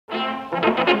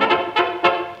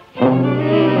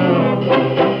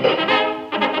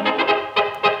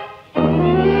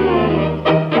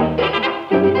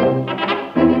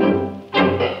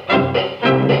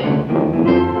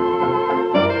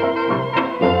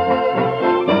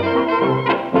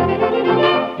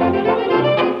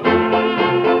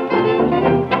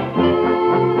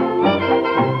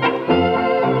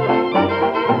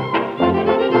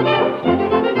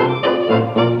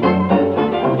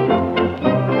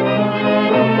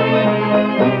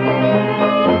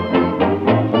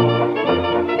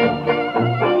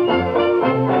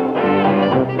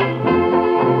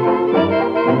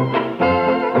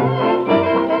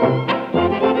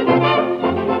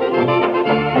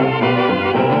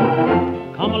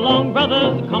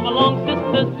brothers, come along,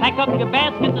 sisters, pack up your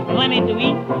baskets, there's plenty to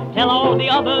eat. Tell all the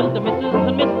others, the missus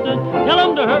and misters, tell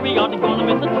them to hurry or they're gonna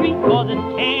miss a treat, cause it's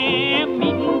camp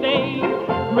meeting day.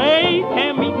 Great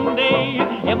camp meeting day.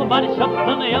 Everybody's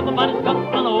shuffling, everybody's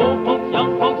shuffling.